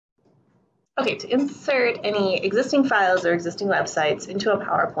Okay, to insert any existing files or existing websites into a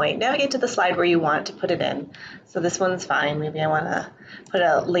PowerPoint, navigate to the slide where you want to put it in. So this one's fine. Maybe I want to put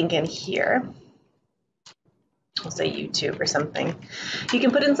a link in here. We'll say YouTube or something. You can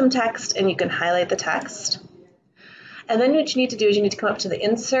put in some text and you can highlight the text. And then what you need to do is you need to come up to the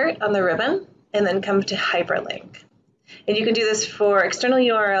insert on the ribbon and then come to hyperlink. And you can do this for external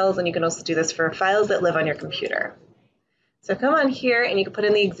URLs, and you can also do this for files that live on your computer. So come on here and you can put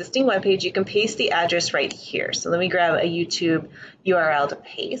in the existing web page. You can paste the address right here. So let me grab a YouTube URL to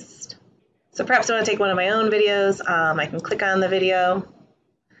paste. So perhaps I want to take one of my own videos. I can click on the video,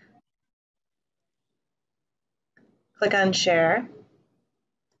 click on share,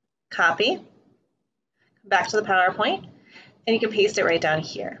 copy, back to the PowerPoint, and you can paste it right down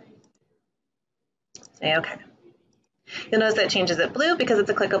here. Say OK. You'll notice that it changes it blue because it's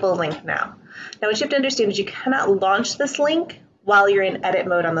a clickable link now. Now what you have to understand is you cannot launch this link while you're in edit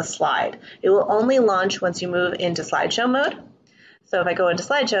mode on the slide. It will only launch once you move into slideshow mode. So if I go into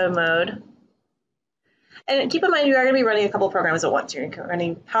slideshow mode, and keep in mind you are going to be running a couple programs at once. You're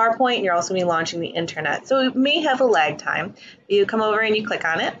running PowerPoint and you're also going to be launching the internet. So it may have a lag time. You come over and you click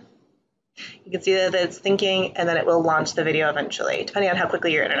on it. You can see that it's thinking and then it will launch the video eventually, depending on how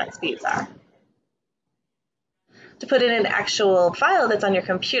quickly your internet speeds are. To put in an actual file that's on your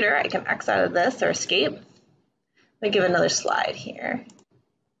computer, I can X out of this or escape. Let me give another slide here.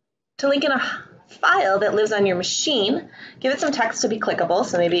 To link in a file that lives on your machine, give it some text to be clickable,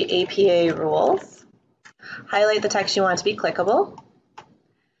 so maybe APA rules. Highlight the text you want to be clickable.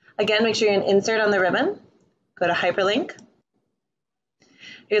 Again, make sure you're in Insert on the ribbon. Go to Hyperlink.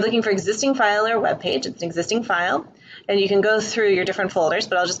 You're looking for existing file or web page. It's an existing file. And you can go through your different folders,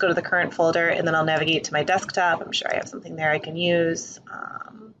 but I'll just go to the current folder and then I'll navigate to my desktop. I'm sure I have something there I can use.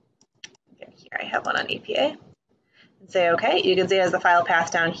 Here I have one on APA. And say OK. You can see it has the file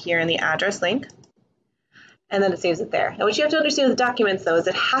path down here in the address link. And then it saves it there. Now what you have to understand with documents though is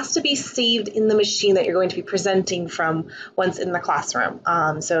it has to be saved in the machine that you're going to be presenting from once in the classroom.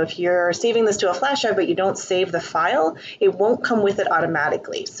 So if you're saving this to a flash drive but you don't save the file, it won't come with it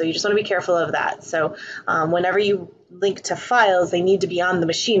automatically. So you just want to be careful of that. So whenever you link to files, they need to be on the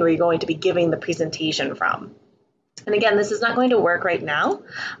machine where you're going to be giving the presentation from. And again, this is not going to work right now.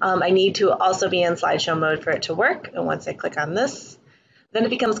 I need to also be in slideshow mode for it to work. And once I click on this, then it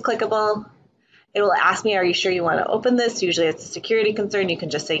becomes clickable. It will ask me, are you sure you want to open this? Usually it's a security concern. You can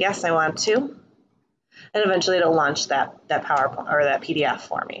just say, yes, I want to. And eventually it'll launch that PowerPoint or that PDF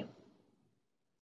for me.